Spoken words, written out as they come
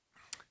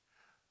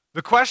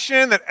The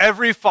question that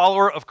every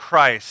follower of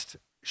Christ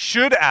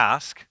should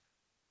ask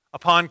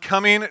upon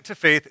coming to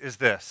faith is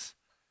this: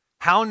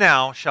 how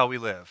now shall we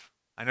live?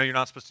 I know you're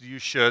not supposed to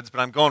use shoulds, but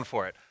I'm going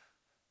for it.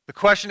 The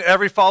question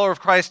every follower of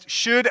Christ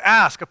should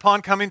ask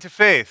upon coming to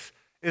faith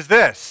is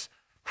this: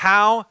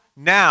 how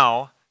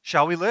now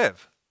shall we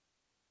live?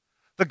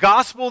 The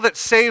gospel that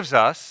saves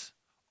us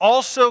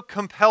also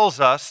compels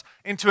us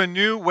into a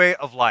new way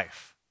of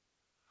life.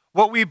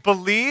 What we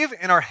believe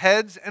in our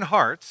heads and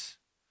hearts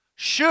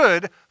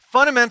should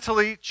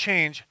fundamentally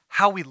change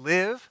how we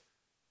live,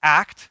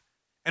 act,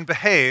 and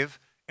behave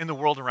in the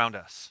world around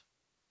us.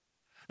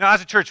 Now,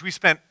 as a church, we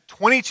spent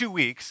 22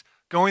 weeks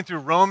going through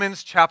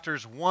Romans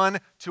chapters 1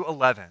 to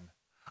 11.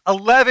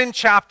 11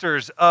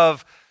 chapters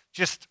of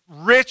just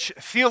rich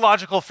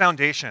theological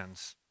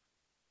foundations,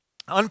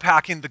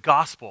 unpacking the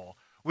gospel,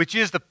 which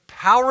is the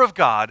power of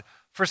God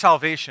for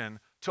salvation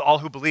to all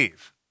who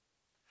believe.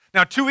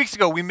 Now, 2 weeks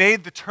ago, we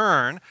made the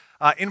turn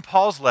in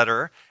Paul's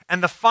letter,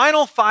 and the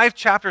final 5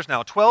 chapters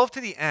now, 12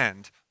 to the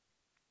end,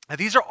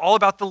 these are all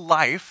about the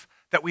life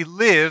that we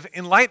live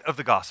in light of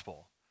the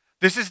gospel.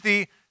 This is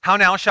the how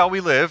now shall we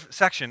live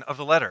section of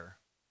the letter.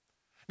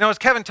 Now, as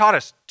Kevin taught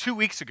us 2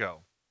 weeks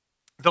ago,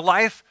 the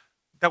life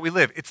that we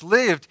live, it's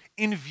lived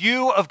in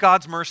view of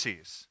God's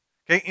mercies,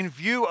 okay? In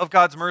view of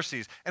God's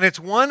mercies. And it's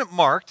one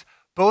marked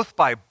both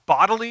by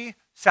bodily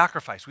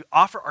sacrifice. We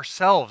offer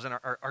ourselves and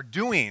our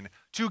doing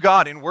to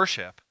God in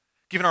worship,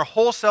 giving our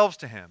whole selves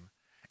to Him,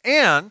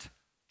 and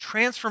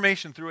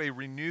transformation through a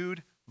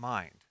renewed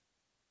mind.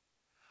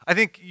 I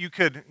think you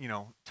could,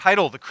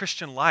 title the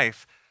Christian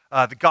life,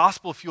 the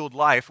gospel-fueled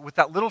life, with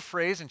that little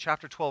phrase in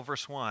chapter 12,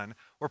 verse 1,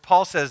 where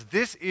Paul says,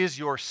 this is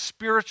your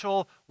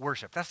spiritual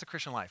worship. That's the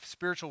Christian life,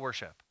 spiritual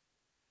worship.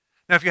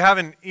 Now, if you have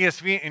an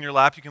ESV in your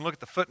lap, you can look at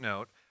the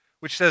footnote,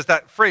 which says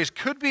that phrase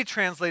could be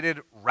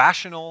translated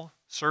rational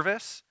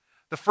service.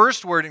 The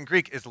first word in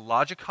Greek is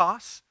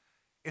logikos.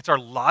 It's our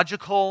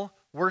logical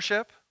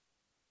worship.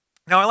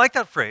 Now, I like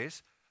that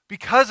phrase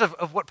because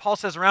of what Paul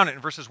says around it in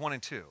verses 1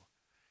 and 2.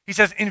 He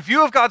says, in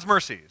view of God's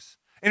mercies,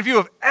 in view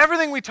of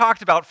everything we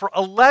talked about for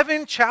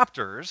 11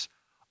 chapters,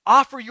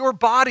 offer your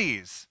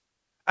bodies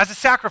as a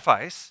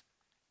sacrifice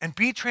and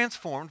be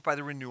transformed by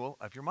the renewal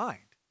of your mind.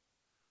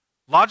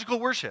 Logical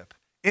worship,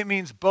 it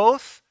means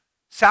both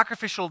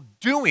sacrificial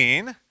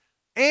doing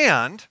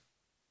and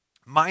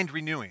mind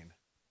renewing.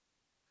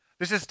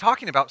 This is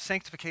talking about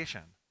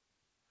sanctification.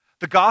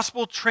 The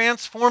gospel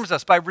transforms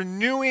us by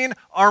renewing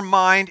our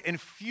mind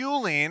and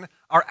fueling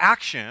our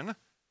action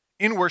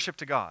in worship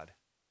to God.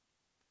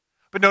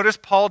 But notice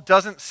Paul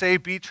doesn't say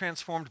be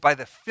transformed by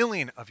the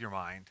filling of your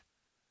mind.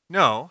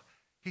 No,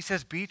 he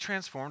says be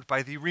transformed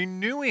by the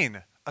renewing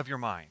of your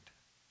mind.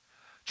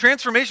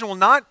 Transformation will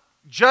not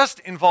just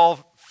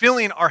involve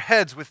filling our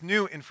heads with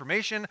new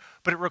information,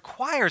 but it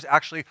requires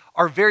actually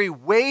our very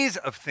ways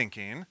of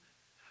thinking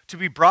to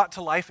be brought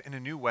to life in a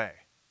new way,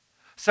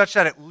 such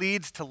that it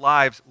leads to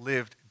lives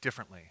lived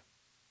differently.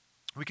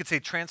 We could say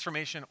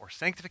transformation or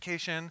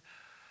sanctification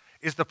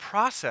is the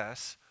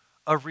process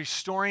of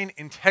restoring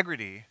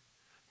integrity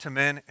to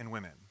men and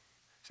women.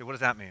 So what does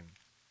that mean?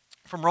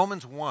 From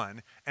Romans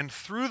 1 and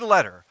through the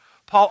letter,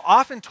 Paul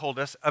often told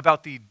us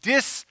about the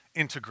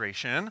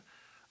disintegration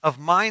of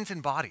minds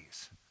and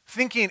bodies,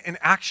 thinking and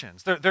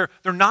actions. They're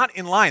not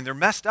in line, they're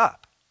messed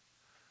up.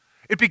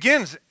 It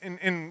begins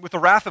with the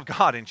wrath of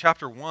God in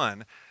chapter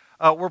 1,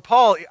 where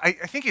Paul, I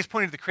think he's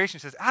pointing to the creation,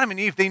 he says, Adam and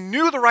Eve, they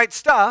knew the right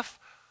stuff,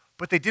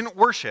 but they didn't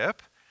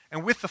worship.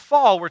 And with the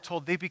fall, we're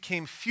told they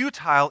became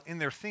futile in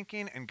their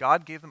thinking, and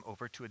God gave them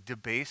over to a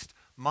debased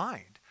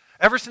mind.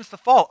 Ever since the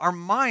fall, our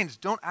minds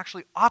don't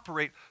actually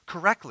operate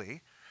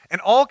correctly, and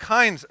all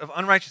kinds of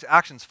unrighteous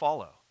actions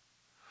follow.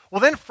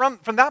 Well, then from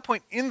that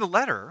point in the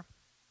letter,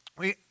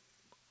 we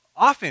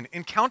often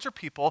encounter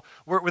people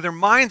where their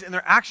minds and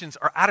their actions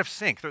are out of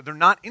sync. They're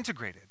not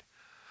integrated.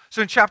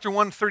 So in chapter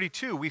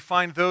 132, we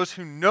find those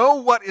who know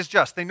what is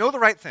just. They know the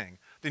right thing.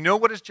 They know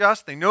what is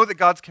just. They know that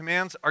God's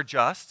commands are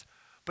just.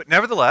 But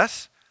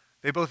nevertheless,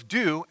 they both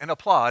do and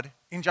applaud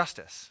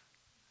injustice.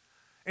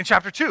 In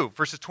chapter 2,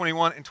 verses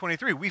 21 and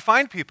 23, we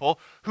find people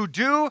who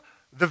do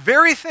the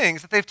very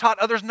things that they've taught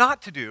others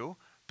not to do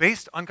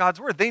based on God's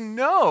word. They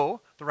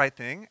know the right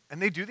thing,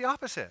 and they do the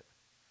opposite.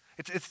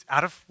 It's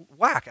out of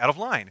whack, out of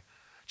line.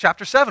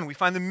 Chapter 7, we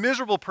find the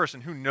miserable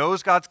person who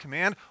knows God's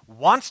command,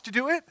 wants to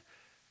do it,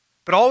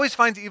 but always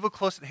finds evil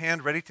close at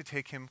hand, ready to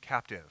take him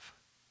captive.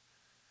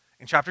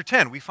 In chapter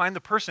 10, we find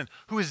the person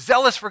who is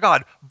zealous for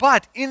God,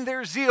 but in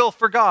their zeal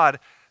for God,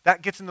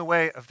 that gets in the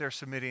way of their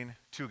submitting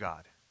to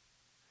God.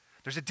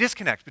 There's a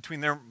disconnect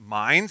between their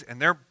minds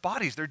and their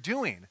bodies, their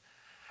doing.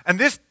 And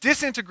this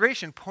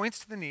disintegration points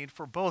to the need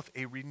for both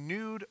a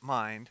renewed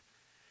mind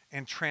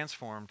and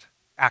transformed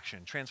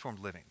action, transformed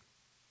living.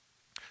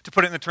 To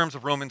put it in the terms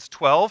of Romans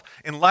 12,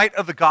 in light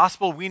of the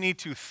gospel, we need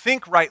to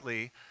think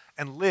rightly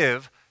and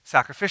live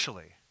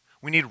sacrificially.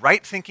 We need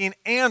right thinking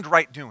and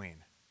right doing.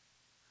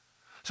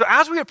 So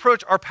as we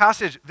approach our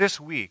passage this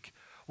week,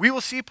 we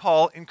will see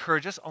Paul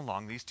encourage us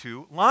along these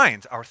two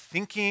lines, our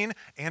thinking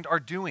and our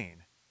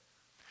doing.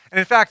 And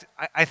in fact,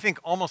 I think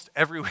almost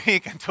every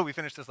week until we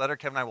finish this letter,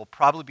 Kevin and I will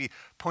probably be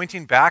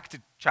pointing back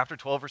to chapter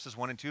 12, verses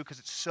 1 and 2, because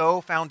it's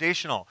so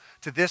foundational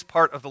to this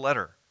part of the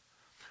letter,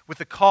 with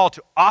the call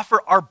to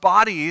offer our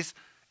bodies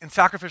in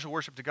sacrificial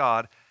worship to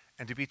God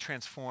and to be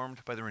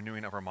transformed by the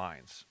renewing of our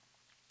minds.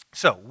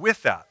 So,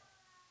 with that,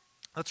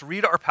 let's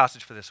read our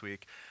passage for this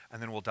week, and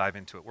then we'll dive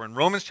into it. We're in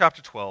Romans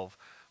chapter 12,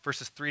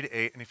 verses 3 to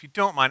 8, and if you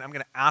don't mind, I'm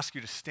going to ask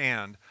you to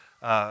stand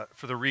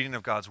for the reading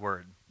of God's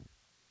word.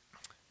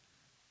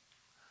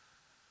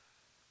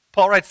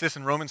 Paul writes this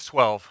in Romans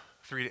 12,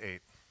 3 to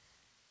 8.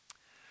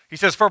 He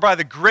says, "For by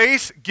the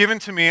grace given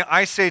to me,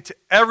 I say to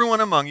everyone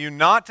among you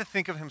not to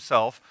think of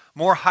himself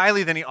more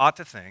highly than he ought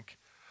to think,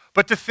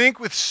 but to think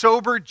with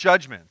sober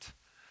judgment,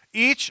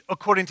 each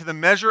according to the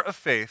measure of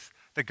faith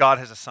that God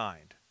has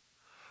assigned.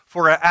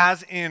 For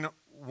as in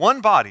one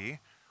body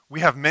we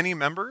have many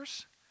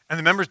members, and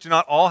the members do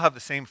not all have the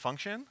same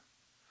function,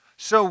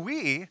 so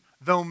we,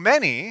 though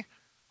many,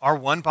 are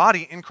one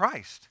body in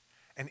Christ,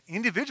 and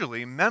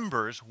individually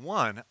members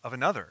one of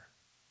another.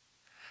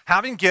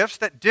 Having gifts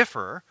that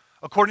differ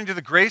according to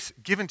the grace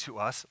given to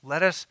us,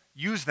 let us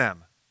use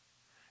them.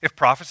 If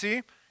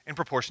prophecy, in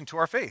proportion to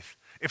our faith.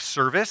 If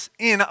service,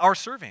 in our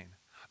serving.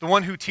 The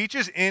one who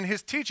teaches, in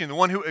his teaching. The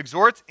one who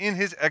exhorts, in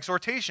his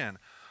exhortation.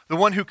 The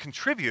one who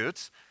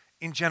contributes,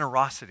 in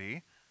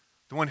generosity.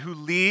 The one who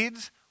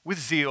leads, with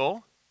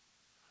zeal.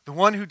 The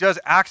one who does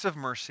acts of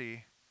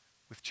mercy,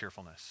 with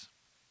cheerfulness."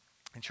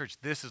 And church,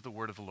 this is the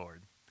word of the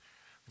Lord.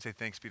 And say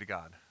thanks be to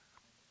God.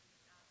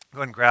 Go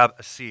ahead and grab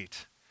a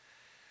seat.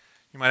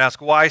 You might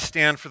ask, why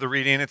stand for the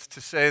reading? It's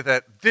to say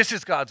that this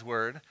is God's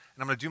word, and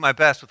I'm going to do my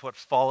best with what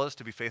follows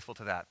to be faithful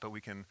to that, but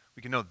we can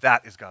know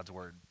that is God's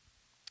word.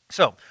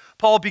 So,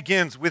 Paul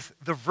begins with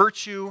the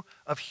virtue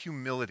of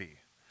humility.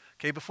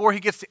 Okay, before he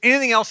gets to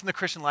anything else in the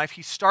Christian life,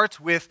 he starts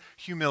with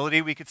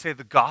humility. We could say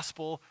the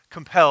gospel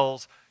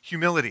compels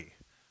humility.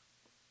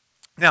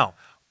 Now,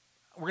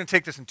 we're going to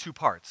take this in two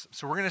parts.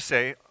 So we're going to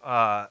say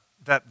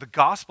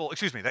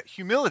that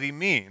humility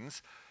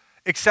means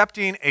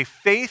accepting a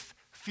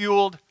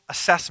faith-fueled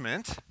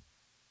assessment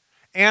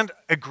and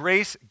a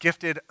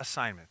grace-gifted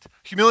assignment.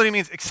 Humility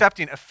means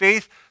accepting a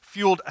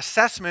faith-fueled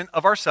assessment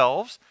of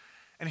ourselves,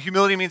 and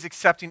humility means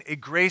accepting a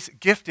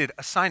grace-gifted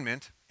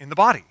assignment in the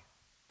body.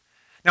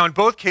 Now, in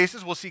both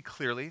cases, we'll see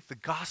clearly the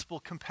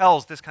gospel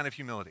compels this kind of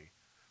humility.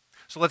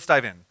 So let's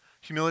dive in.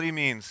 Humility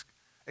means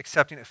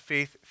accepting a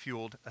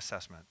faith-fueled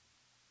assessment.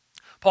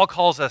 Paul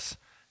calls us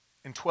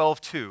in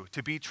 12:2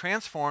 to be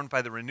transformed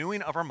by the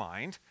renewing of our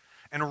mind,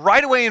 and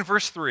right away in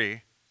verse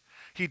 3,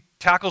 he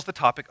tackles the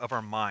topic of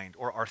our mind,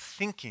 or our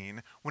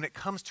thinking, when it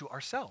comes to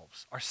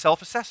ourselves, our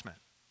self-assessment.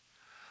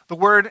 The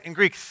word in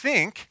Greek,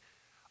 think,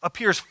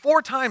 appears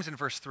 4 times in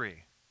verse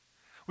 3.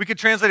 We could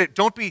translate it,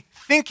 don't be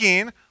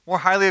thinking more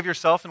highly of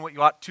yourself than what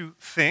you ought to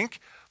think,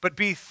 but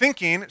be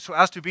thinking so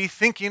as to be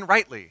thinking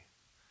rightly.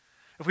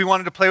 If we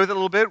wanted to play with it a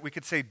little bit, we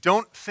could say,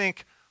 don't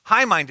think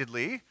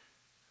high-mindedly,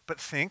 but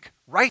think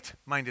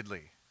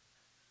right-mindedly.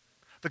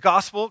 The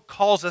gospel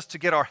calls us to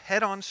get our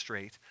head on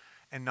straight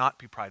and not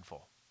be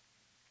prideful.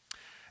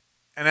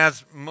 And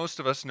as most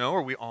of us know,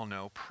 or we all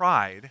know,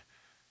 pride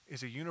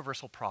is a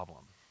universal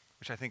problem,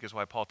 which I think is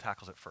why Paul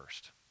tackles it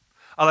first.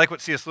 I like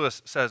what C.S.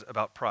 Lewis says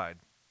about pride.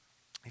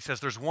 He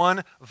says, "There's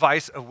one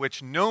vice of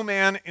which no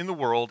man in the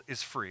world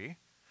is free,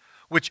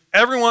 which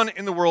everyone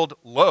in the world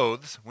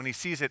loathes when he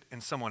sees it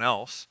in someone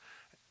else."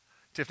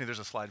 Tiffany, there's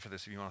a slide for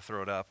this if you want to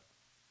throw it up.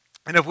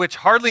 "And of which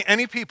hardly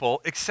any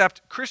people,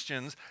 except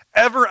Christians,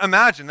 ever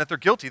imagine that they're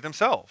guilty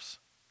themselves.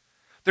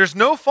 There's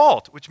no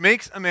fault which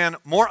makes a man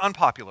more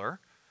unpopular,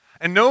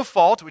 and no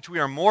fault which we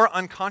are more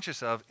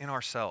unconscious of in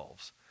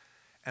ourselves.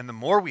 And the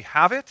more we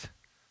have it,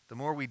 the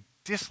more we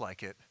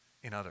dislike it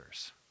in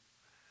others."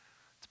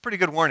 It's a pretty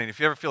good warning. If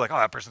you ever feel like, oh,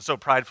 that person's so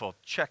prideful,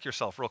 check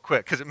yourself real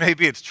quick, because it may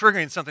be it's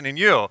triggering something in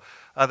you,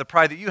 the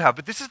pride that you have.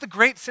 But this is the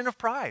great sin of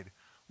pride.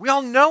 We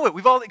all know it.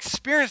 We've all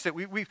experienced it.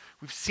 We've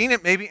seen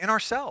it maybe in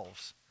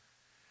ourselves.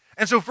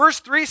 And so verse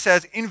 3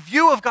 says, in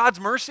view of God's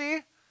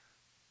mercy,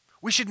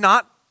 we should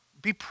not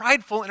be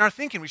prideful in our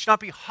thinking. We should not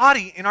be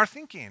haughty in our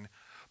thinking,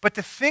 but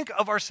to think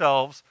of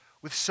ourselves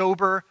with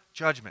sober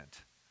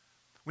judgment.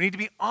 We need to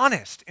be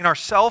honest in our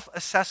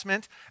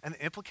self-assessment, and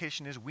the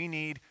implication is we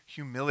need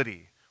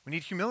humility. We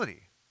need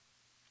humility.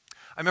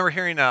 I remember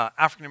hearing an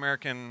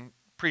African-American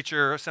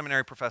preacher, a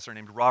seminary professor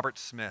named Robert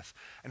Smith,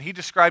 and he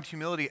described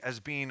humility as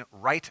being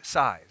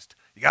right-sized.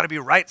 You got to be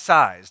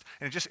right-sized.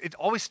 And it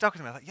always stuck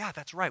with me. I thought, yeah,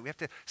 that's right. We have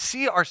to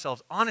see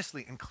ourselves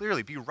honestly and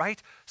clearly, be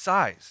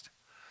right-sized.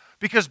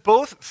 Because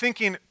both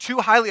thinking too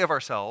highly of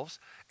ourselves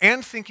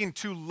and thinking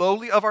too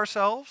lowly of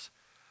ourselves,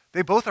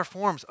 they both are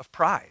forms of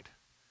pride.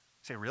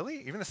 You say,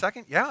 really? Even the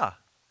second? Yeah.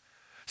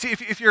 See,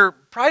 if you're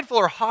prideful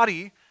or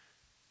haughty,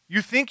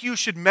 you think you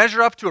should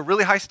measure up to a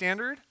really high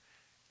standard,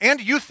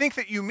 and you think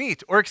that you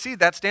meet or exceed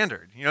that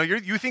standard.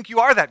 You think you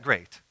are that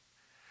great.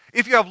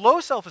 If you have low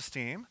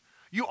self-esteem,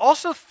 you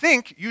also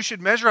think you should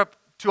measure up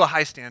to a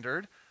high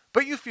standard,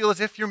 but you feel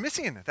as if you're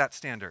missing that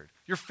standard.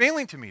 You're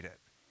failing to meet it.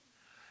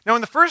 Now,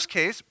 in the first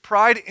case,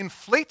 pride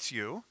inflates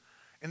you,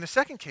 In the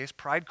second case,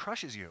 pride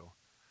crushes you,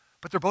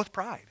 but they're both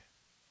pride.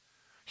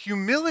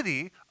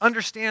 Humility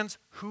understands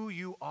who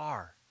you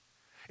are.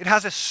 It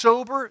has a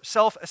sober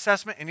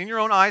self-assessment, and in your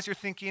own eyes, you're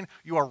thinking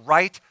you are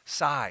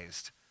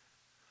right-sized.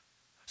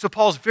 So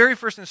Paul's very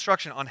first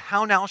instruction on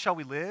how now shall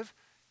we live,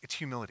 it's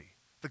humility.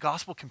 The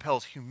gospel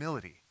compels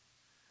humility.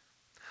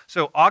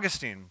 So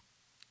Augustine,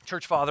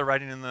 church father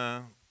writing in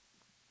the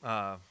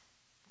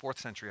 4th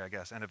century, I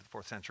guess, end of the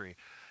 4th century,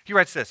 he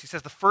writes this. He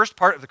says, the first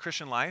part of the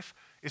Christian life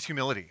is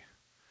humility.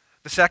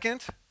 The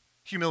second,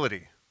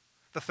 humility.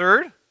 The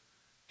third,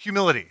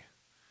 humility.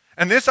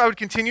 And this I would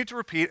continue to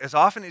repeat as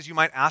often as you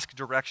might ask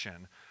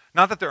direction.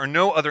 Not that there are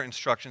no other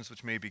instructions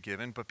which may be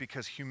given, but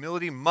because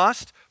humility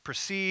must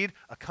precede,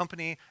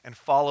 accompany, and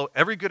follow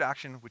every good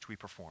action which we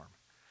perform.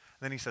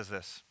 And then he says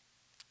this.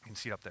 You can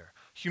see it up there.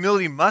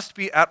 Humility must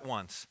be at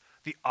once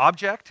the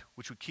object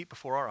which we keep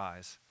before our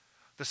eyes,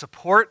 the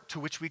support to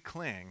which we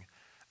cling,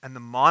 and the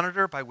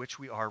monitor by which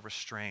we are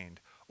restrained.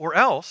 Or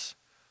else,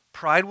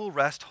 pride will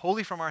wrest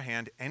wholly from our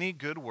hand any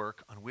good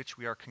work on which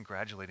we are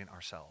congratulating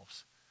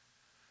ourselves.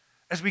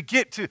 As we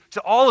get to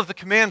all of the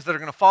commands that are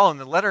going to follow in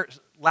the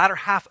latter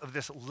half of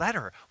this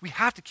letter, we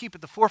have to keep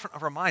at the forefront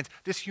of our minds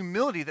this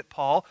humility that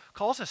Paul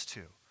calls us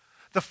to.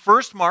 The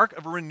first mark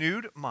of a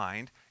renewed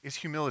mind is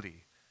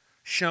humility,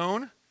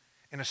 shown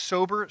in a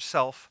sober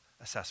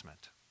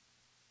self-assessment.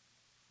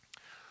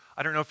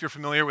 I don't know if you're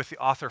familiar with the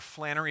author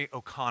Flannery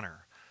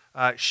O'Connor.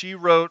 She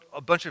wrote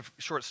a bunch of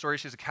short stories.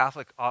 She's a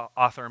Catholic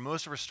author.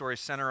 Most of her stories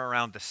center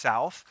around the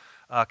South,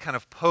 kind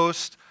of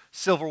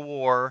post-Civil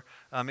War,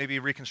 maybe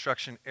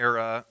Reconstruction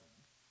era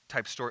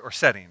type story or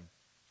setting.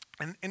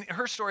 And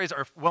her stories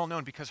are well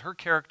known because her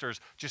characters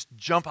just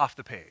jump off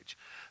the page.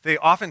 They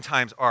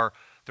oftentimes are,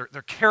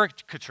 they're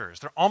caricatures.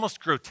 They're almost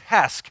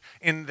grotesque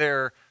in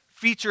their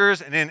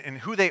features and in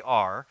who they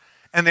are.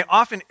 And they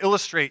often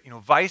illustrate,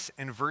 vice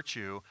and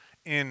virtue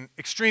in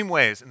extreme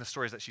ways in the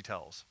stories that she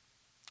tells.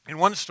 In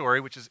one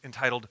story, which is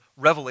entitled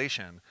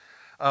Revelation,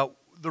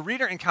 the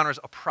reader encounters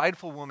a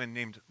prideful woman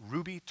named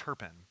Ruby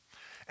Turpin.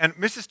 And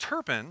Mrs.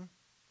 Turpin,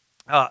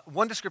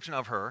 one description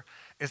of her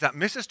is that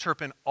Mrs.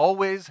 Turpin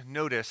always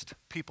noticed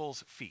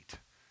people's feet.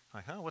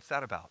 Like, what's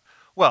that about?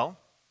 Well,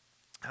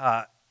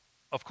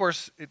 of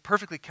course, it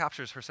perfectly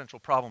captures her central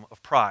problem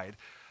of pride,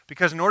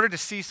 because in order to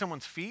see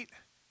someone's feet,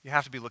 you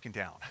have to be looking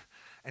down.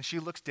 And she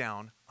looks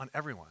down on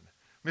everyone.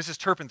 Mrs.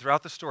 Turpin,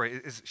 throughout the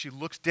story, she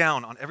looks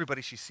down on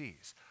everybody she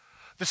sees.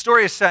 The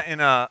story is set in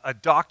a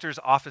doctor's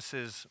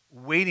office's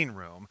waiting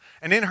room,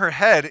 and in her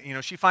head,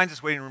 she finds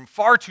this waiting room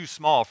far too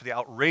small for the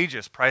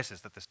outrageous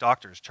prices that this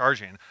doctor is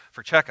charging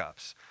for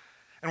checkups.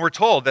 And we're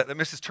told that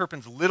Mrs.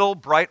 Turpin's little,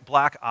 bright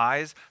black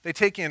eyes, they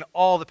take in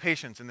all the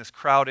patients in this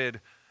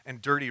crowded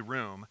and dirty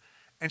room,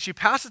 and she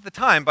passes the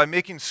time by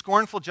making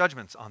scornful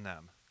judgments on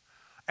them.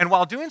 And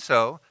while doing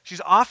so,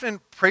 she's often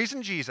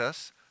praising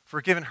Jesus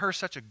for giving her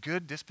such a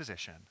good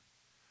disposition.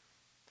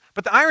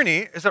 But the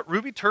irony is that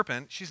Ruby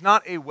Turpin, she's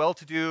not a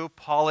well-to-do,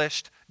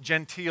 polished,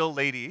 genteel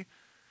lady.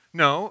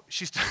 No,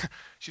 she's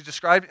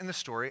described in the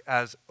story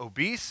as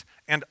obese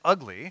and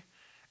ugly.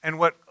 And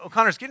what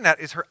O'Connor's getting at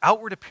is her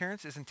outward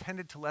appearance is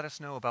intended to let us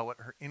know about what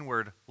her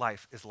inward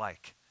life is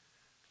like.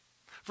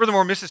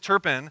 Furthermore, Mrs.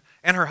 Turpin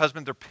and her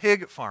husband, they're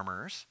pig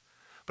farmers.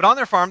 But on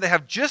their farm, they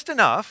have just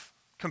enough,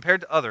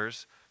 compared to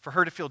others, for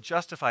her to feel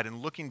justified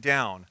in looking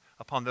down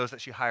upon those that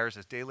she hires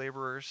as day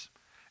laborers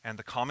and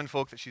the common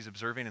folk that she's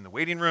observing in the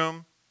waiting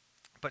room.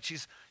 But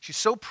she's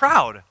so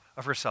proud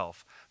of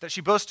herself that she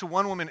boasts to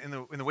one woman in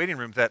the waiting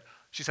room that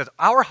she says,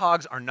 "Our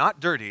hogs are not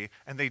dirty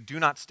and they do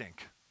not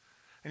stink."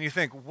 And you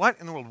think, what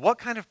in the world, what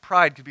kind of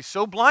pride could be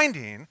so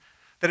blinding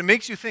that it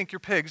makes you think your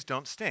pigs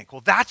don't stink?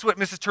 Well, that's what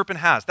Mrs. Turpin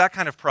has, that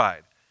kind of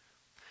pride.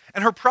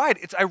 And her pride,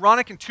 it's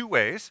ironic in two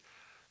ways,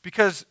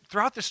 because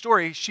throughout the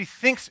story, she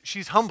thinks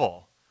she's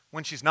humble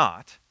when she's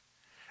not.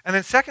 And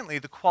then secondly,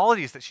 the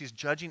qualities that she's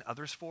judging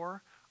others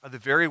for are the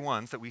very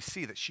ones that we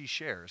see that she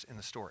shares in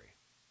the story.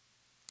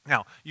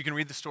 Now, you can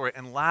read the story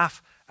and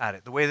laugh at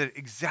it, the way that it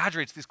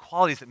exaggerates these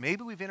qualities that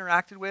maybe we've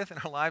interacted with in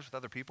our lives with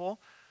other people.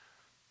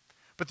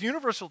 But the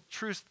universal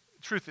truth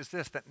is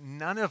this, that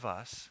none of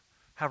us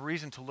have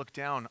reason to look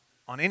down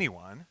on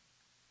anyone,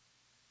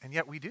 and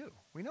yet we do.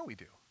 We know we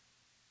do.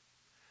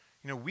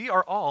 We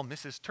are all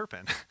Mrs.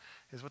 Turpin,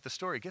 is what the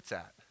story gets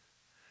at.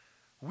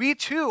 We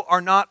too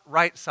are not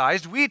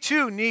right-sized. We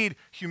too need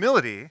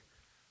humility.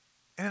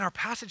 And in our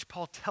passage,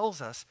 Paul tells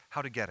us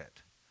how to get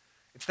it.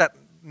 It's that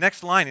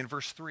next line in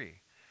verse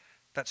 3.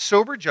 That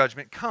sober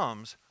judgment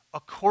comes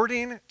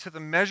according to the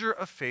measure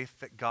of faith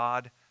that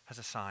God has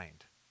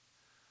assigned.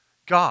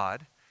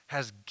 God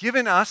has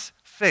given us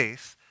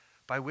faith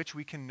by which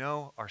we can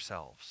know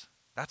ourselves.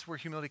 That's where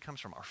humility comes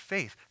from, our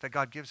faith that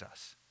God gives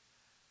us.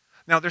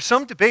 Now, there's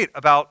some debate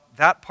about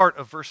that part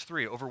of verse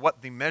 3 over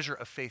what the measure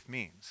of faith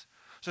means.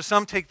 So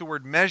some take the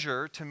word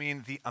measure to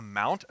mean the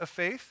amount of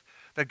faith,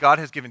 that God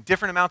has given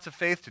different amounts of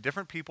faith to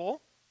different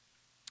people.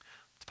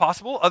 It's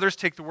possible. Others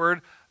take the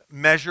word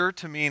measure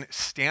to mean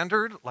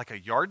standard, like a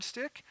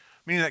yardstick,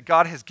 meaning that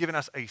God has given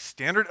us a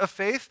standard of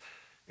faith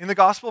in the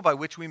gospel by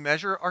which we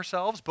measure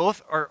ourselves.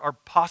 Both are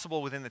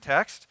possible within the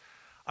text.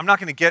 I'm not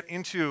going to get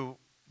into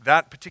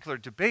that particular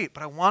debate,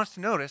 but I want us to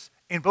notice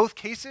in both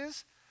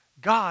cases,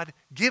 God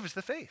gives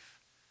the faith.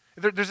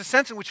 There's a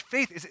sense in which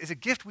faith is a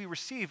gift we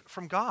receive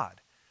from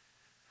God.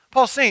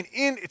 Paul's saying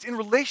it's in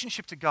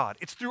relationship to God.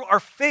 It's through our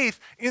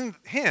faith in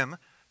him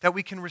that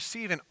we can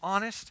receive an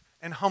honest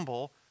and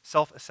humble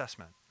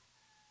self-assessment.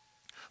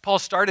 Paul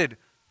started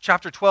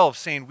chapter 12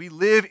 saying we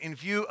live in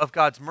view of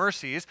God's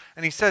mercies,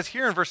 and he says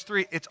here in verse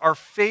 3, it's our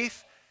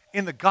faith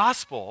in the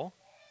gospel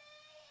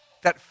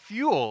that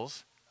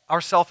fuels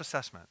our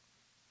self-assessment.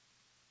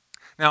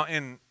 Now,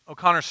 in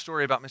O'Connor's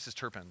story about Mrs.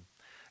 Turpin,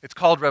 it's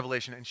called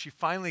Revelation, and she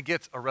finally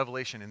gets a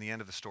revelation in the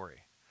end of the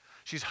story.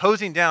 She's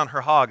hosing down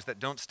her hogs that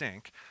don't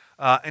stink,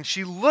 and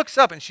she looks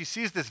up and she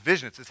sees this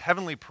vision. It's this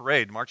heavenly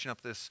parade marching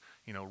up this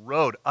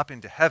road up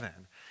into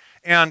heaven.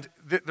 And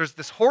there's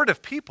this horde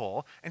of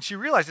people, and she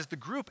realizes the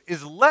group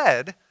is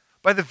led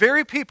by the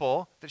very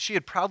people that she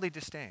had proudly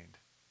disdained.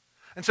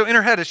 And so in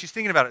her head, as she's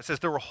thinking about it, it says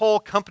there were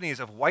whole companies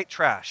of white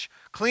trash,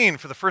 clean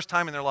for the first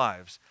time in their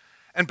lives,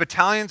 and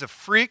battalions of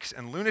freaks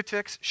and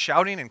lunatics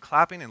shouting and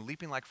clapping and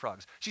leaping like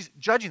frogs. She's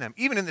judging them,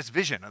 even in this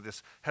vision of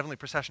this heavenly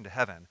procession to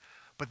heaven.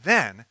 But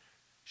then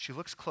she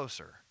looks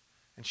closer,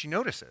 and she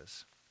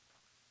notices,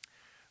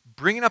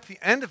 bringing up the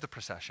end of the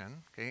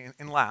procession, okay,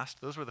 in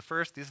last, those were the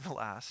first, these are the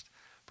last,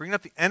 bringing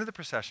up the end of the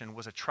procession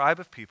was a tribe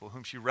of people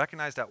whom she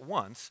recognized at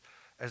once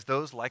as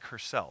those like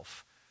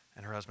herself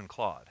and her husband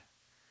Claude.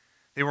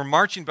 They were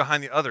marching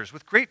behind the others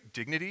with great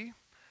dignity,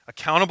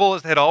 accountable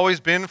as they had always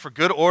been for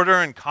good order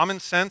and common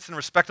sense and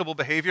respectable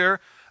behavior.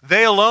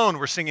 They alone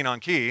were singing on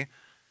key.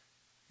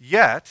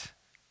 Yet,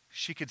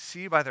 she could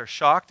see by their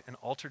shocked and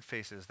altered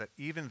faces that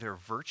even their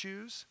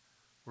virtues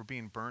were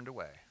being burned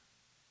away.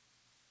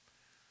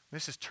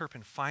 Mrs.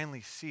 Turpin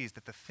finally sees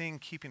that the thing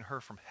keeping her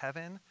from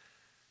heaven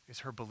is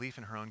her belief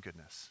in her own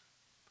goodness.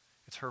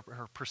 It's her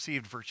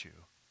perceived virtue.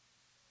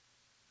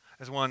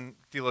 As one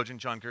theologian,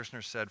 John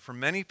Gerstner, said, for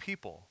many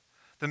people,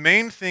 the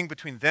main thing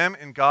between them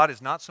and God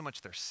is not so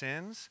much their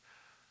sins,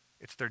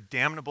 it's their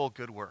damnable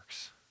good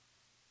works.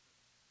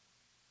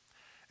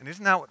 And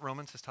isn't that what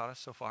Romans has taught us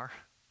so far?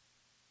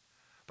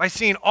 By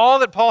seeing all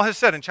that Paul has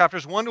said in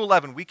chapters 1 to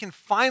 11, we can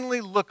finally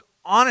look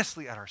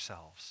honestly at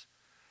ourselves.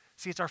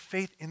 See, it's our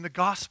faith in the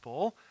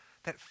gospel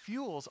that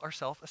fuels our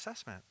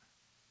self-assessment.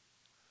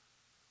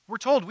 We're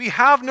told we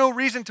have no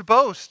reason to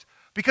boast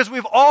because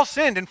we've all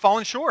sinned and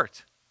fallen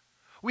short.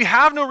 We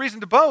have no reason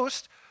to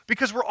boast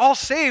because we're all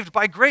saved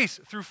by grace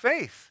through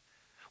faith.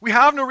 We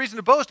have no reason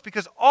to boast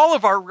because all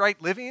of our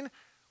right living,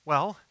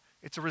 well,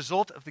 it's a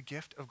result of the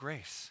gift of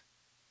grace.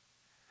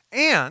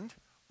 And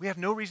we have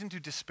no reason to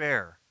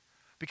despair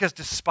because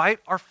despite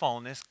our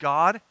fallenness,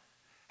 God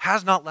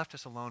has not left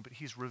us alone, but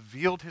he's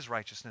revealed his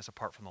righteousness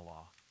apart from the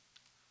law.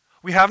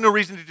 We have no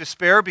reason to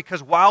despair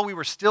because while we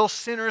were still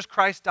sinners,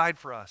 Christ died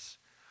for us.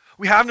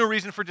 We have no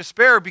reason for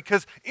despair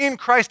because in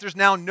Christ there's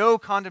now no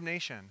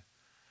condemnation.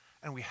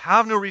 And we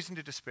have no reason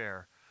to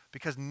despair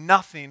because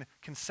nothing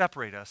can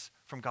separate us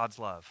from God's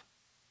love.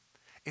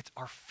 It's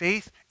our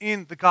faith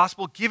in the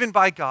gospel given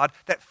by God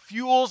that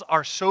fuels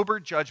our sober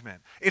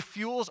judgment. It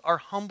fuels our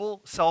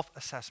humble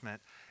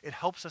self-assessment. It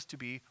helps us to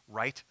be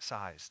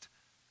right-sized.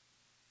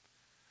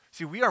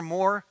 See, we are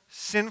more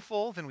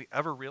sinful than we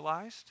ever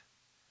realized,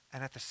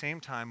 and at the same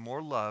time,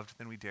 more loved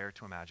than we dare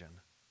to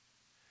imagine.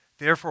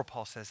 Therefore,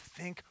 Paul says,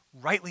 think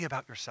rightly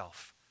about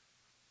yourself.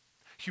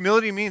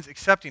 Humility means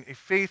accepting a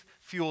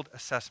faith-fueled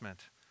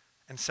assessment.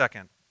 And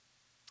second,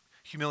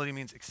 humility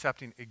means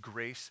accepting a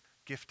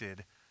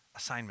grace-gifted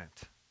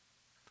assignment.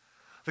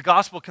 The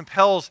gospel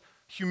compels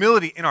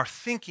humility in our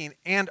thinking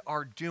and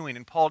our doing,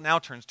 and Paul now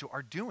turns to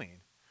our doing.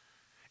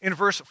 In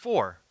verse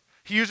 4,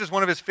 he uses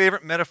one of his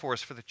favorite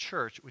metaphors for the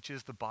church, which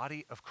is the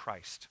body of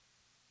Christ.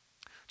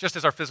 Just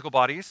as our physical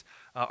bodies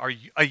are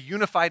a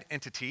unified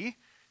entity,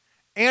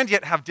 and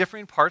yet have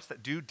differing parts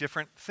that do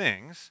different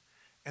things,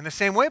 in the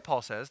same way,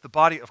 Paul says, the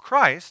body of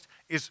Christ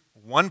is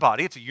one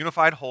body, it's a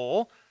unified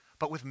whole,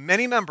 but with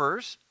many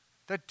members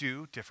that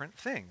do different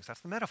things.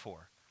 That's the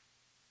metaphor.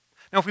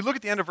 Now, if we look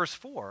at the end of verse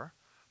 4,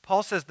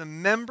 Paul says the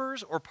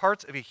members or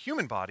parts of a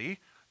human body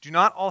do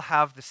not all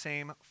have the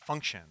same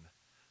function.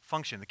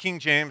 The King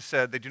James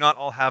said they do not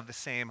all have the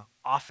same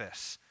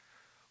office.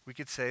 We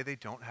could say they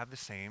don't have the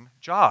same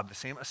job, the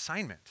same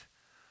assignment.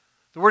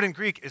 The word in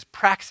Greek is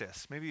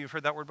praxis. Maybe you've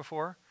heard that word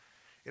before.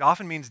 It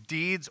often means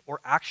deeds or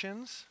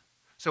actions.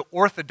 So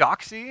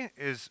orthodoxy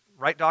is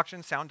right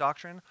doctrine, sound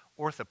doctrine.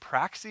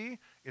 Orthopraxy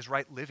is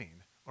right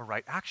living or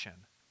right action.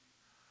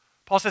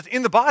 Paul says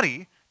in the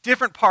body,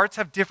 different parts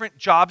have different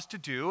jobs to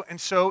do, and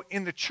so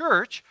in the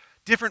church,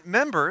 different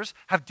members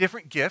have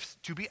different gifts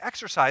to be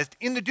exercised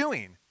in the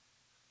doing.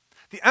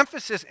 The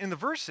emphasis in the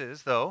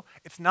verses, though,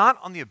 it's not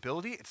on the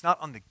ability, it's not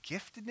on the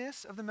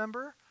giftedness of the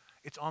member,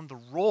 it's on the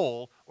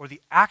role or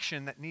the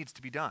action that needs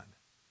to be done.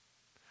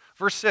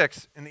 Verse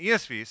 6 in the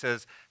ESV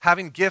says,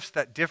 having gifts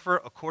that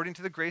differ according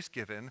to the grace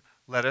given,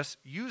 let us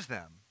use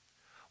them.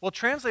 Well,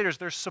 translators,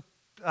 they're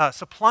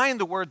supplying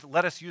the words,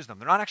 let us use them.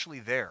 They're not actually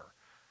there.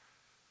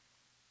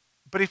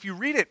 But if you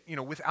read it,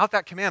 without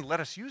that command, let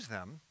us use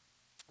them,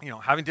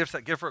 having gifts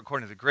that differ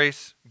according to the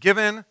grace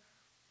given,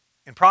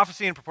 in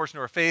prophecy in proportion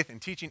to our faith, in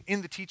teaching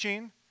in the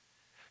teaching,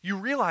 you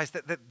realize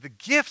that the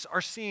gifts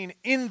are seen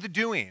in the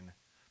doing.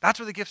 That's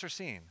where the gifts are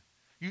seen.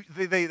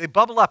 They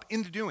bubble up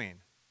in the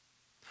doing.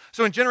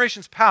 So in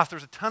generations past, there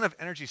was a ton of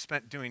energy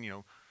spent doing,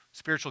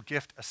 spiritual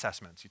gift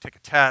assessments. You take a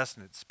test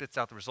and it spits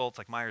out the results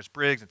like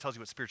Myers-Briggs and tells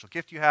you what spiritual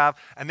gift you have,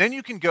 and then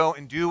you can go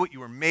and do what you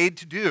were made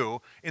to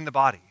do in the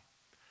body.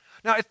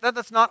 Now,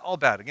 that's not all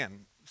bad.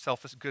 Again,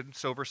 good,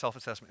 sober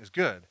self-assessment is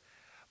good.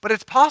 But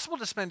it's possible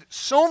to spend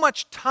so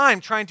much time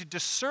trying to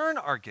discern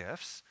our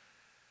gifts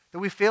that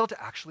we fail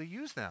to actually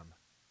use them.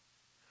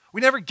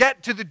 We never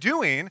get to the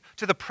doing,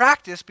 to the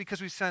practice,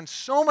 because we spend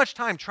so much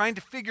time trying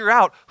to figure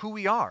out who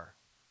we are.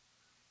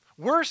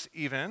 Worse,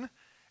 even,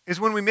 is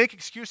when we make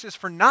excuses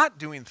for not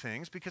doing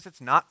things because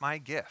it's not my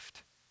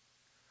gift.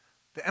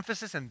 The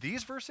emphasis in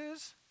these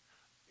verses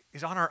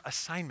is on our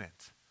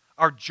assignment,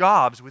 our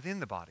jobs within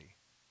the body.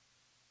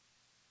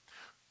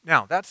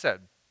 Now, that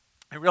said,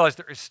 I realize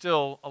there is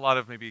still a lot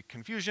of maybe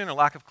confusion, a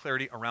lack of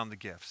clarity around the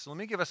gifts. So let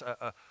me give us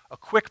a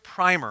quick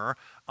primer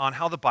on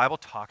how the Bible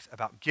talks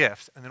about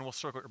gifts, and then we'll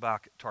circle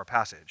back to our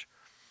passage.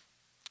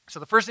 So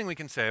the first thing we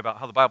can say about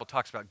how the Bible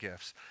talks about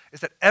gifts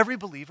is that every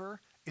believer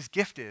is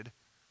gifted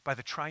by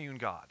the triune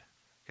God,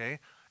 okay?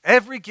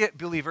 Every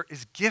believer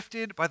is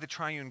gifted by the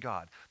triune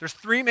God. There's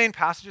three main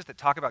passages that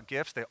talk about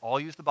gifts. They all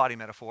use the body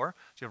metaphor.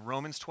 So you have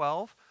Romans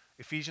 12,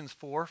 Ephesians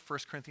 4, 1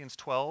 Corinthians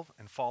 12,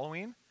 and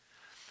following.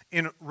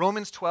 In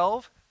Romans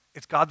 12,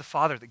 it's God the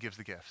Father that gives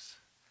the gifts.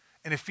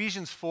 In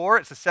Ephesians 4,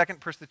 it's the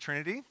second person of the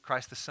Trinity,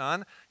 Christ the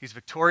Son. He's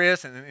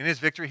victorious, and in his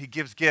victory, he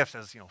gives gifts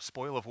as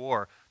spoil of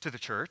war to the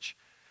church.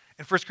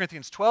 In 1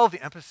 Corinthians 12,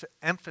 the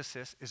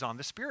emphasis is on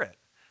the Spirit,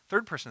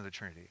 third person of the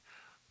Trinity.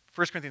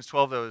 1 Corinthians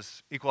 12, though,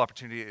 is equal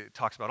opportunity. It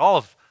talks about all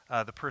of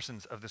the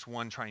persons of this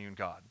one triune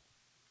God.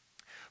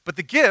 But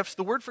the gifts,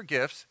 the word for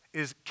gifts,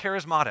 is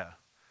charismata.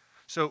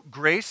 So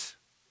grace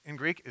in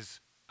Greek is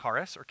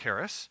charis or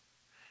charis,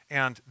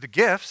 and the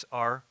gifts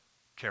are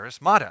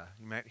charismata.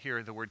 You might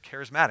hear the word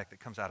charismatic that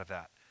comes out of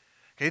that.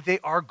 Okay, they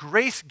are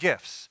grace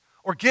gifts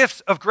or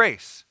gifts of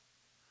grace.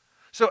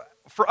 So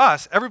for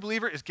us, every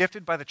believer is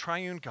gifted by the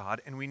triune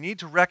God, and we need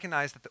to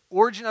recognize that the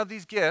origin of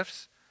these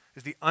gifts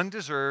is the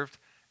undeserved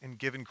and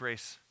given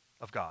grace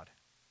of God.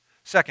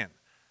 Second,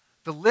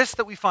 the list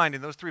that we find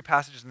in those three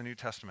passages in the New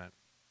Testament,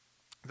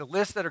 the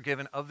lists that are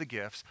given of the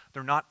gifts,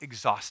 they're not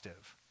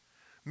exhaustive,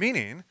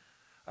 meaning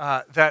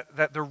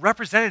that they're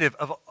representative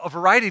of a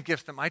variety of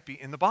gifts that might be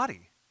in the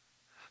body.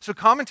 So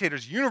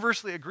commentators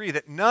universally agree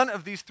that none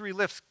of these three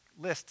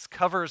lists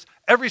covers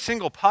every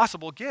single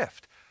possible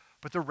gift,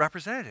 but they're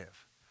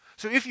representative.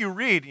 So if you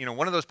read,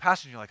 one of those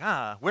passages, you're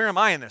like, where am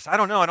I in this? I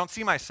don't know. I don't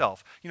see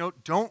myself.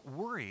 Don't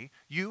worry.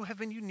 You have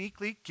been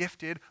uniquely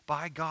gifted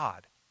by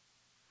God.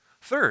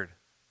 Third,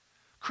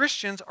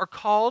 Christians are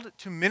called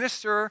to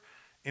minister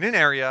in an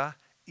area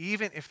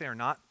even if they are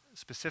not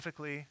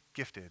specifically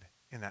gifted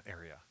in that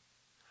area.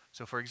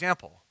 So for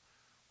example,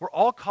 we're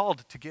all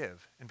called to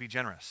give and be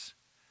generous,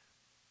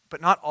 but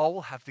not all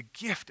will have the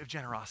gift of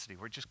generosity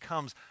where it just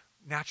comes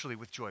naturally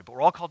with joy, but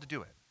we're all called to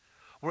do it.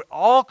 We're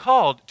all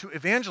called to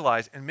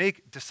evangelize and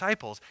make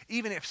disciples,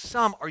 even if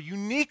some are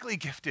uniquely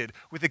gifted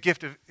with the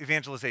gift of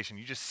evangelization.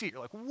 You just see it,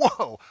 you're like,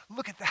 whoa,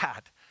 look at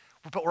that.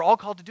 But we're all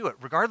called to do it,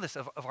 regardless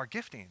of our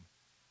gifting.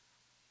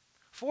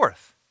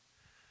 Fourth,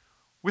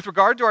 with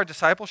regard to our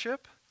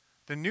discipleship,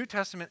 the New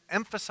Testament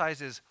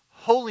emphasizes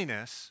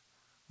holiness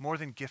more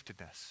than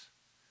giftedness.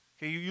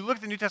 Okay, you look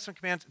at the New Testament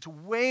commands, it's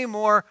way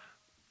more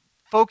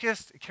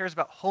focused. It cares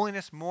about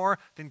holiness more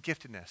than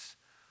giftedness,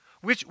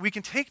 which we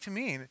can take to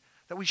mean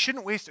that we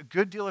shouldn't waste a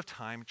good deal of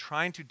time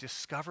trying to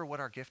discover what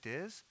our gift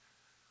is.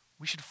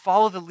 We should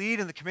follow the lead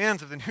and the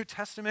commands of the New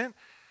Testament.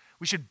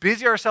 We should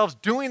busy ourselves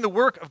doing the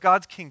work of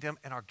God's kingdom,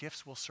 and our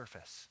gifts will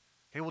surface.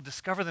 Okay, we'll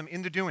discover them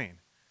in the doing.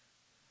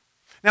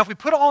 Now, if we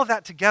put all of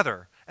that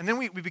together, and then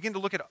we begin to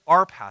look at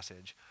our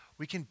passage,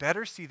 we can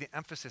better see the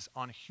emphasis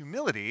on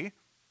humility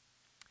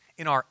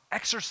in our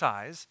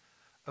exercise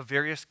of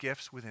various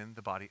gifts within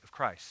the body of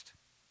Christ.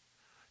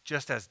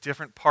 Just as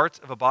different parts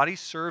of a body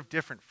serve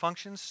different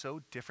functions,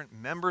 so different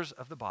members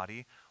of the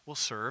body will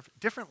serve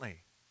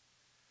differently.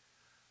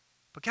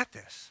 But get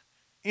this,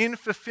 in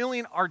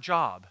fulfilling our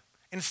job,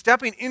 in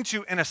stepping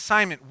into an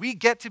assignment, we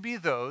get to be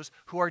those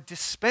who are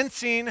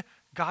dispensing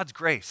God's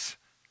grace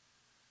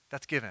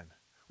that's given.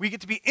 We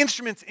get to be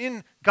instruments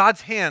in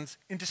God's hands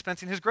in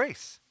dispensing his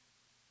grace.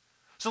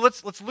 So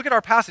let's look at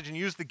our passage and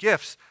use the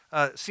gifts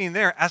seen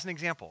there as an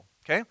example,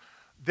 okay?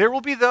 There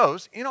will be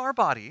those in our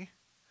body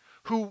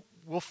who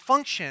will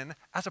function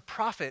as a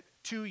prophet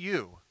to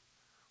you.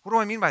 What do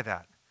I mean by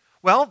that?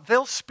 Well,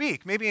 they'll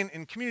speak, maybe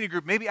in community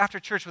group, maybe after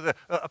church with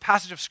a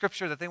passage of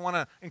scripture that they want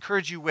to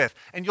encourage you with.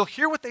 And you'll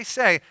hear what they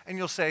say, and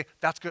you'll say,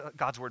 that's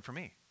God's word for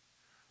me.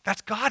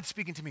 That's God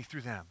speaking to me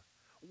through them.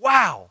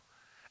 Wow.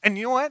 And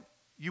you know what?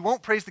 You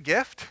won't praise the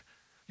gift.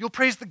 You'll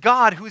praise the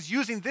God who is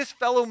using this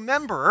fellow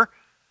member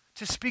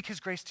to speak his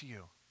grace to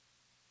you.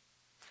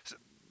 So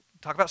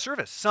talk about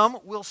service. Some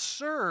will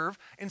serve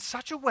in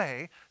such a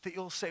way that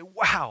you'll say,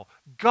 wow,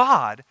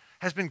 God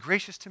has been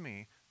gracious to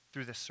me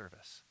through this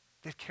service.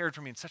 They've cared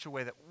for me in such a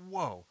way that,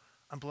 whoa,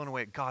 I'm blown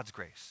away at God's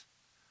grace.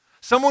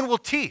 Someone will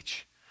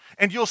teach,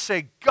 and you'll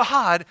say,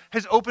 God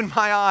has opened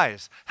my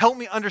eyes. Help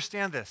me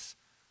understand this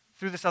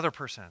through this other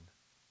person.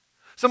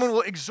 Someone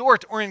will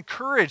exhort or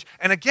encourage,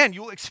 and again,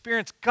 you'll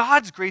experience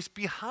God's grace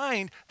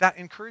behind that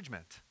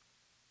encouragement.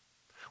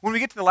 When we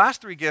get to the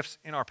last three gifts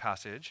in our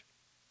passage,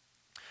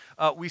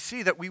 we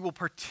see that we will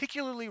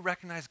particularly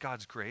recognize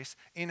God's grace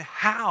in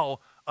how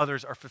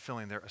others are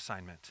fulfilling their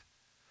assignment.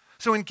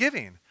 So in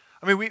giving,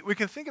 we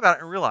can think about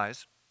it and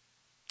realize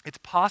it's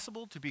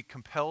possible to be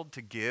compelled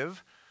to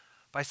give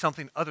by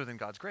something other than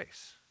God's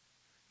grace.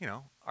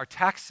 Our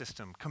tax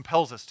system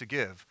compels us to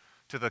give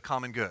to the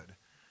common good.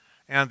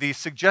 And the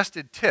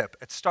suggested tip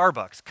at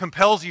Starbucks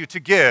compels you to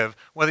give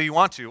whether you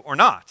want to or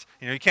not.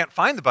 You can't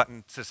find the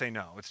button to say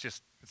no.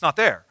 It's not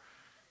there.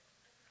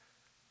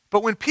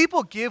 But when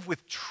people give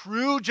with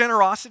true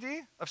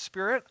generosity of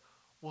spirit,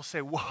 we'll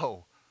say,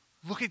 whoa,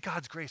 look at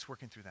God's grace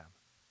working through them.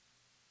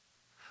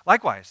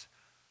 Likewise,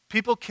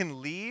 people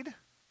can lead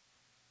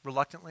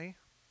reluctantly,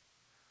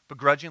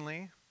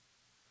 begrudgingly,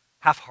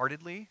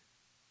 half-heartedly.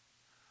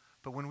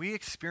 But when we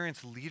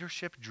experience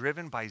leadership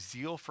driven by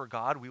zeal for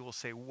God, we will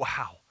say,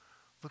 wow,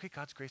 look at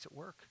God's grace at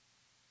work.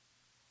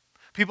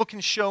 People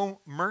can show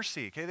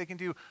mercy, okay? They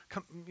can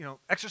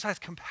exercise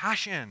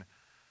compassion.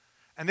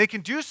 And they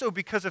can do so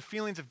because of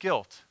feelings of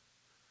guilt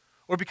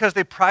or because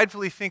they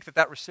pridefully think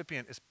that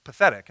recipient is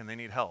pathetic and they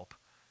need help.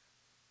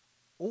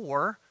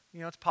 Or,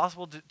 it's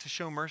possible to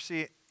show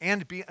mercy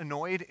and be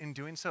annoyed in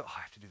doing so. Oh,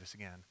 I have to do this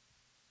again.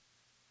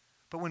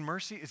 But when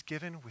mercy is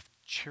given with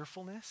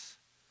cheerfulness,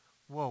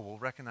 we'll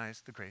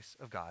recognize the grace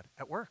of God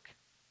at work.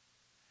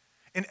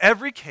 In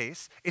every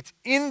case, it's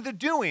in the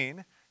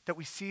doing that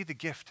we see the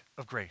gift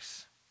of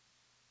grace.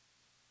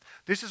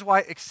 This is why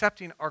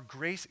accepting our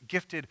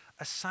grace-gifted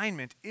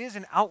assignment is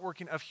an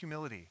outworking of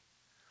humility.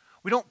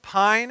 We don't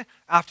pine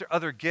after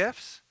other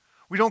gifts.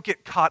 We don't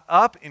get caught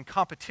up in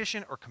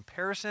competition or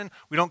comparison.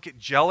 We don't get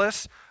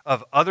jealous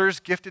of others'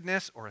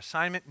 giftedness or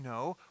assignment.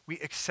 No, we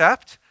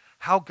accept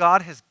how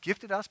God has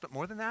gifted us, but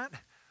more than that,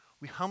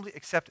 we humbly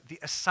accept the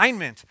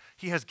assignment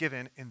he has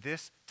given in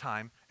this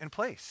time and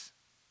place.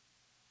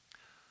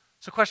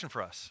 So, question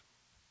for us.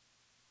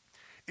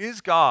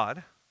 Is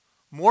God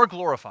more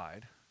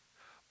glorified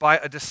by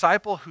a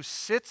disciple who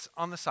sits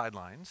on the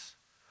sidelines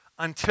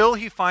until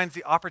he finds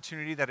the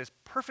opportunity that is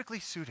perfectly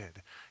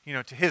suited,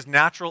 to his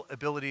natural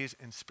abilities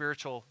and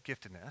spiritual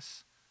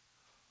giftedness?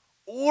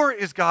 Or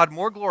is God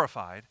more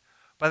glorified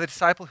by the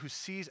disciple who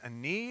sees a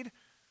need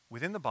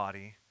within the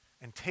body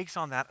and takes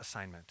on that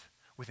assignment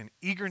with an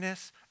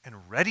eagerness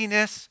and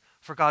readiness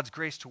for God's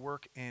grace to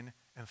work in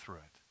and through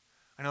it?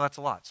 I know that's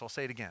a lot, so I'll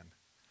say it again.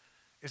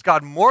 Is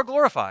God more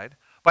glorified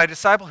by a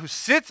disciple who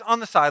sits on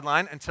the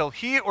sideline until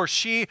he or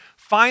she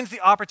finds the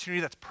opportunity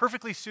that's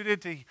perfectly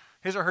suited to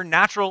his or her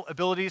natural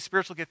abilities,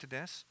 spiritual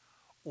giftedness,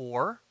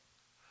 or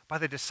by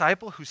the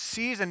disciple who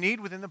sees a need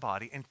within the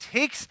body and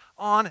takes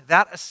on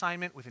that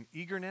assignment with an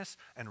eagerness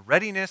and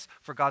readiness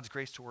for God's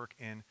grace to work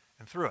in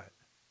and through it?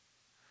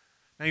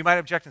 Now, you might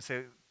object and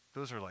say,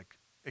 those are like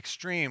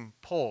extreme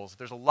poles.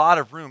 There's a lot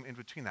of room in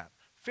between that.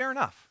 Fair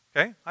enough,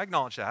 okay? I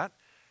acknowledge that.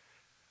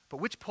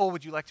 But which pole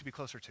would you like to be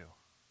closer to?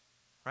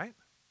 Right?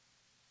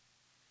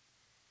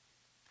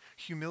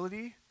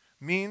 Humility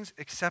means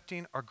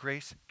accepting our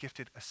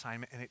grace-gifted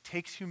assignment, and it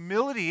takes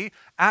humility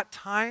at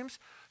times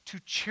to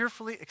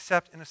cheerfully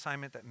accept an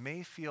assignment that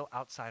may feel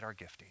outside our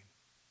gifting.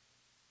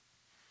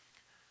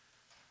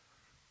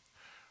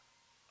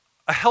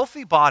 A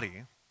healthy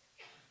body,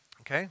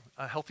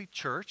 a healthy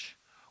church,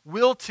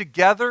 will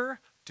together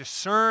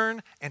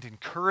discern and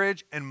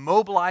encourage and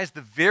mobilize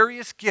the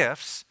various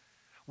gifts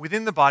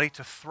within the body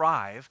to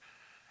thrive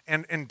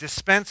and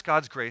dispense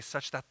God's grace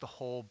such that the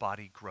whole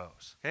body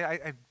grows. Okay?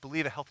 I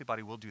believe a healthy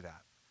body will do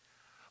that.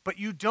 But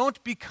you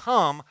don't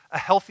become a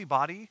healthy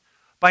body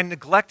by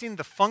neglecting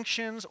the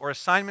functions or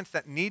assignments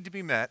that need to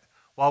be met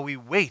while we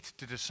wait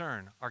to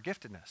discern our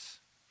giftedness.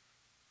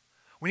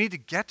 We need to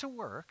get to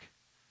work,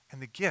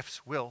 and the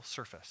gifts will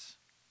surface.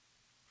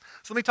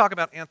 So let me talk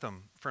about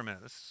Anthem for a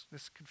minute.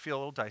 This could feel a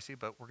little dicey,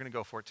 but we're going to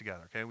go for it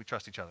together, okay? We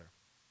trust each other,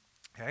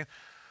 okay?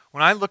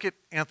 When I look at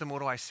Anthem, what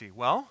do I see?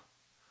 Well,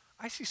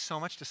 I see so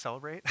much to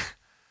celebrate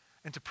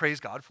and to praise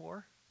God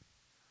for.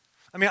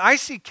 I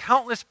see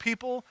countless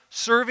people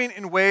serving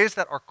in ways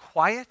that are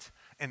quiet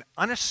and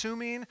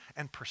unassuming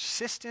and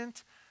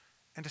persistent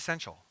and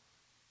essential.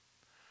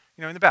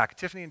 In the back,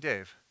 Tiffany and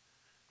Dave,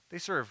 they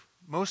serve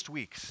most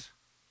weeks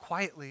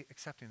quietly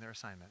accepting their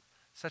assignment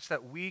such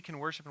that we can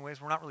worship in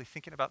ways we're not really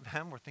thinking about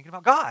them, we're thinking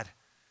about God.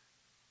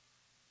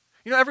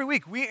 Every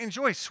week we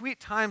enjoy sweet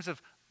times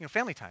of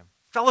family time,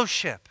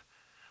 fellowship.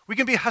 We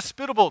can be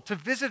hospitable to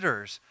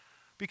visitors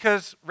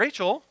because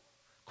Rachel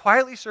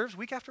quietly serves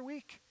week after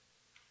week.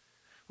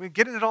 We're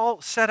getting it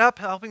all set up,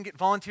 helping get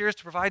volunteers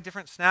to provide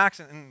different snacks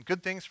and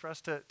good things for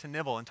us to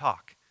nibble and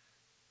talk.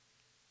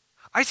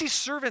 I see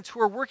servants who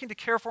are working to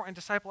care for and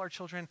disciple our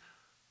children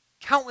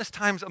countless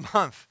times a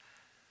month.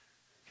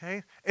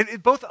 Okay?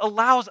 It both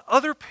allows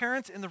other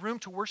parents in the room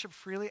to worship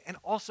freely and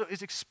also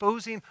is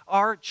exposing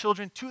our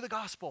children to the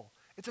gospel.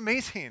 It's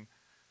amazing.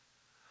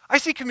 I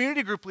see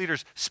community group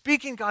leaders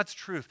speaking God's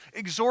truth,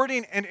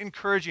 exhorting and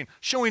encouraging,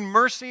 showing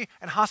mercy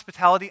and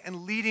hospitality,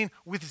 and leading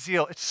with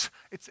zeal. It's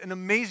an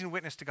amazing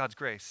witness to God's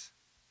grace.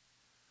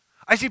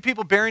 I see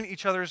people bearing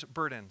each other's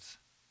burdens.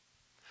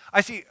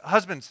 I see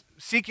husbands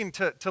seeking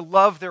to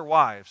love their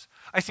wives.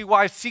 I see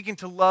wives seeking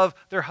to love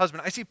their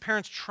husband. I see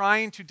parents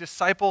trying to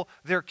disciple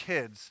their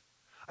kids.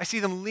 I see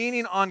them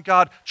leaning on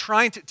God,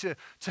 trying to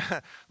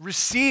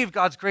receive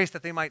God's grace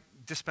that they might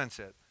dispense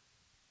it.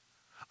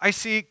 I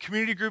see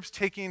community groups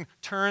taking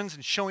turns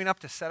and showing up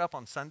to set up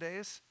on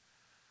Sundays.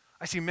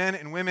 I see men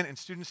and women and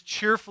students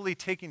cheerfully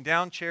taking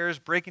down chairs,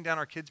 breaking down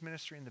our kids'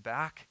 ministry in the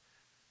back.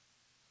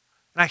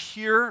 And I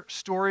hear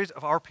stories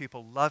of our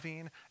people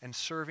loving and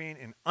serving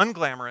in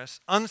unglamorous,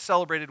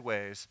 uncelebrated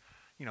ways,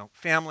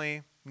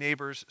 family,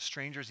 neighbors,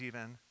 strangers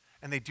even,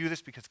 and they do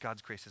this because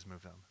God's grace has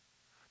moved them.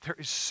 There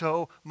is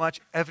so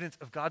much evidence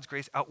of God's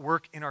grace at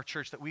work in our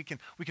church that we can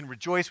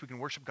rejoice, we can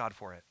worship God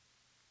for it.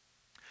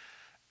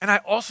 And I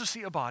also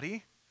see a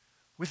body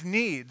with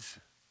needs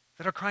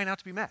that are crying out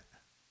to be met.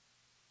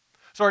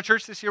 So our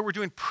church this year, we're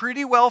doing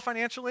pretty well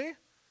financially,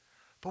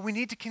 but we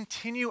need to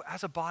continue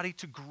as a body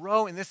to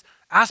grow in this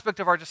aspect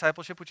of our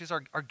discipleship, which is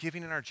our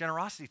giving and our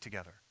generosity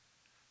together.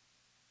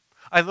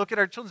 I look at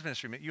our children's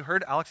ministry. You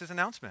heard Alex's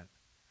announcement.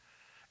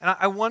 And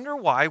I wonder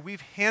why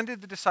we've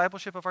handed the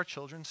discipleship of our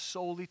children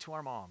solely to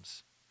our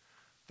moms.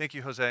 Thank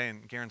you, Jose,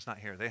 and Garen's not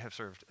here. They have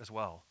served as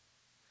well.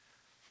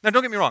 Now,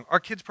 don't get me wrong.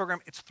 Our kids program,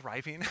 it's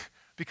thriving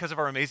because of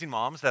our amazing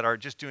moms that are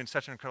just doing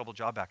such an incredible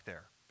job back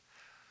there.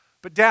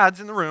 But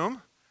dads in the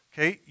room,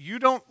 okay, you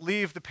don't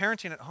leave the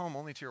parenting at home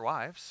only to your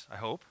wives, I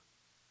hope.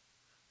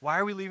 Why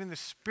are we leaving the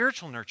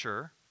spiritual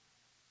nurture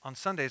on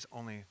Sundays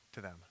only to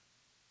them?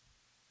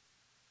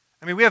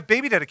 I mean, we have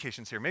baby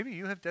dedications here. Maybe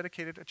you have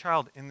dedicated a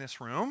child in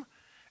this room,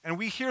 and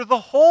we hear the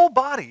whole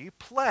body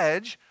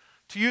pledge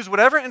to use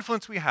whatever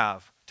influence we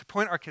have to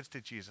point our kids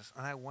to Jesus.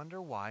 And I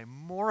wonder why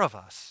more of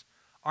us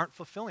aren't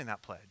fulfilling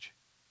that pledge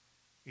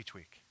each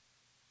week.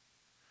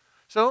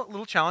 So, a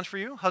little challenge for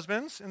you,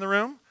 husbands in the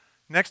room.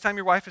 Next time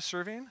your wife is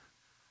serving,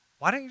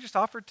 why don't you just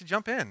offer to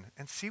jump in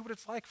and see what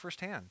it's like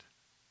firsthand?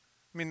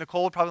 I mean,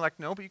 Nicole would probably like,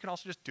 no, but you can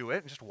also just do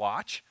it and just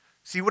watch,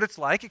 see what it's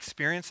like,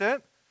 experience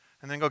it,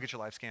 and then go get your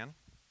life scan.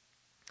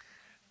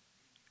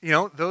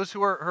 Those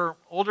who are her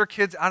older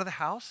kids out of the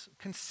house,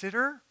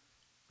 consider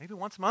maybe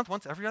once a month,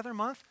 once every other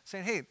month,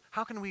 saying, hey,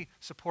 how can we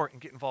support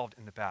and get involved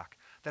in the back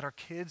that our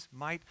kids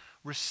might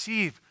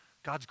receive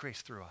God's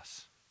grace through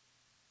us?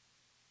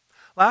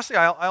 Lastly,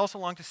 I also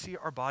long to see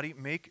our body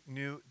make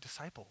new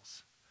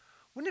disciples.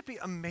 Wouldn't it be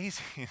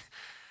amazing,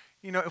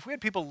 if we had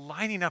people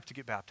lining up to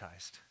get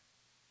baptized?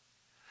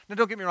 Now,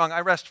 don't get me wrong,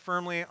 I rest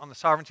firmly on the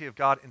sovereignty of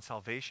God in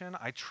salvation.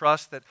 I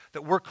trust that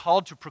we're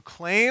called to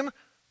proclaim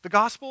the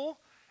gospel,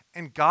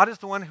 and God is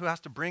the one who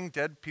has to bring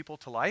dead people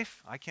to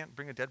life. I can't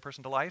bring a dead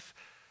person to life.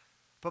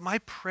 But my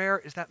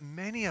prayer is that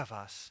many of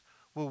us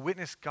will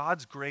witness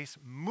God's grace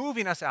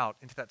moving us out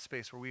into that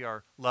space where we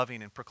are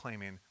loving and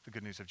proclaiming the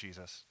good news of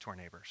Jesus to our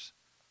neighbors.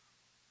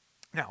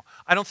 Now,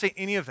 I don't say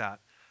any of that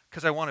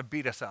because I want to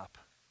beat us up.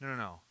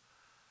 No.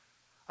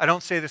 I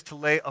don't say this to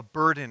lay a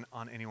burden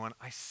on anyone.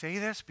 I say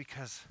this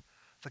because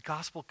the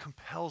gospel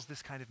compels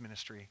this kind of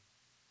ministry.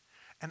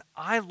 And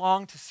I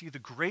long to see the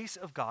grace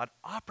of God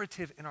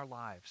operative in our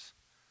lives.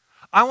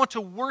 I want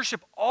to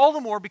worship all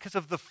the more because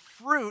of the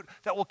fruit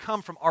that will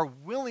come from our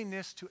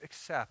willingness to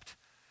accept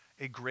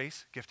a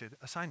grace-gifted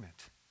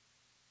assignment.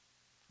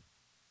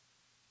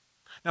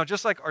 Now,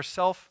 just like our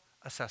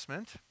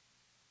self-assessment,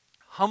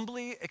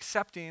 humbly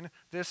accepting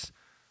this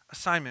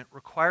assignment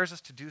requires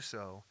us to do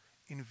so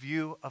in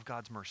view of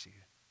God's mercy.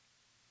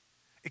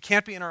 It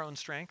can't be in our own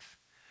strength.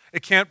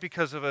 It can't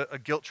because of a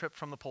guilt trip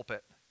from the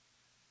pulpit.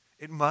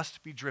 It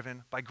must be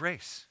driven by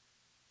grace.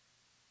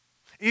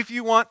 If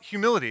you want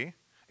humility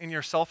in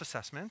your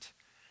self-assessment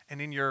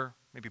and in your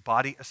maybe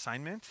body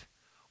assignment,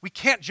 we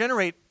can't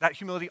generate that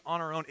humility on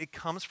our own. It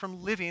comes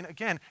from living,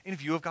 again, in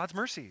view of God's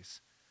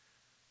mercies.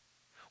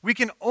 We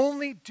can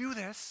only do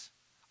this,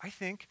 I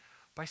think,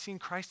 by seeing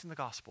Christ in the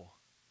gospel.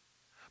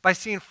 By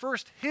seeing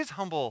first his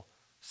humble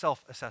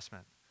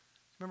self-assessment.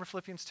 Remember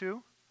Philippians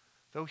 2?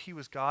 Though he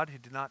was God, he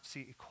did not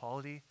see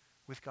equality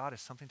with God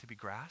as something to be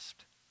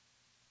grasped.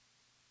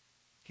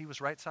 He was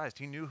right-sized.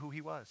 He knew who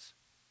he was.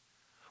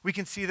 We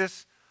can see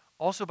this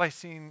also by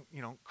seeing,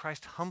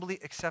 Christ humbly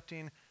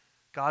accepting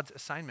God's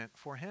assignment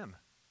for him.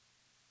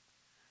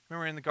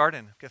 Remember in the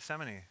Garden of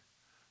Gethsemane,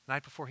 the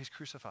night before he's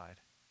crucified.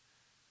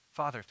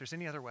 Father, if there's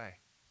any other way,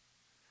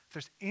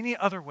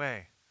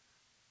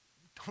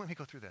 don't let me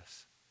go through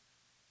this.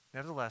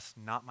 Nevertheless,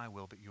 not my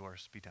will, but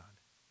yours be done.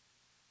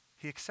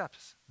 He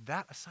accepts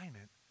that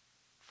assignment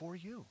for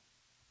you.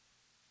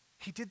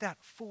 He did that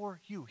for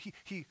you.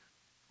 He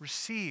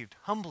received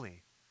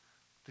humbly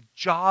the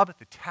job,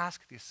 the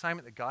task, the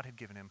assignment that God had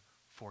given him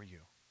for you.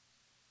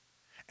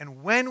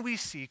 And when we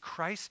see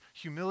Christ's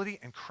humility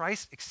and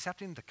Christ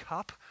accepting the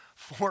cup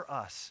for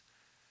us,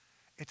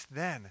 it's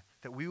then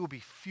that we will be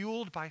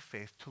fueled by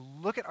faith to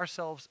look at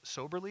ourselves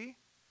soberly,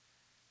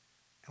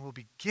 and we'll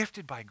be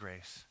gifted by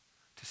grace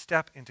to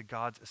step into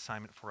God's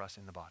assignment for us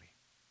in the body.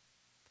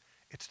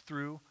 It's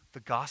through the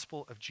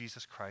gospel of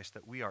Jesus Christ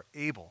that we are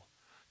able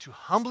to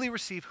humbly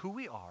receive who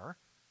we are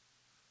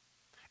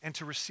and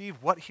to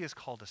receive what he has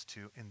called us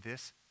to in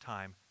this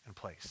time and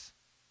place.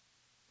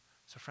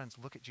 So friends,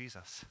 look at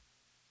Jesus.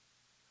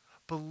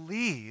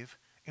 Believe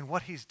in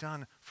what he's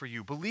done for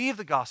you. Believe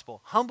the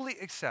gospel. Humbly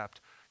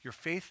accept your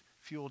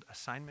faith-fueled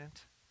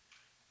assignment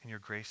and your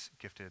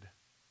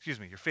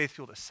your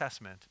faith-fueled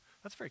assessment.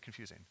 That's very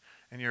confusing.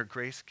 And your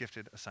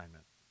grace-gifted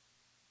assignment.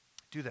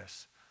 Do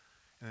this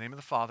in the name of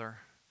the Father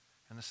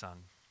and the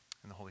Son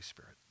and the Holy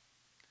Spirit.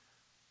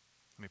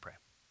 Let me pray.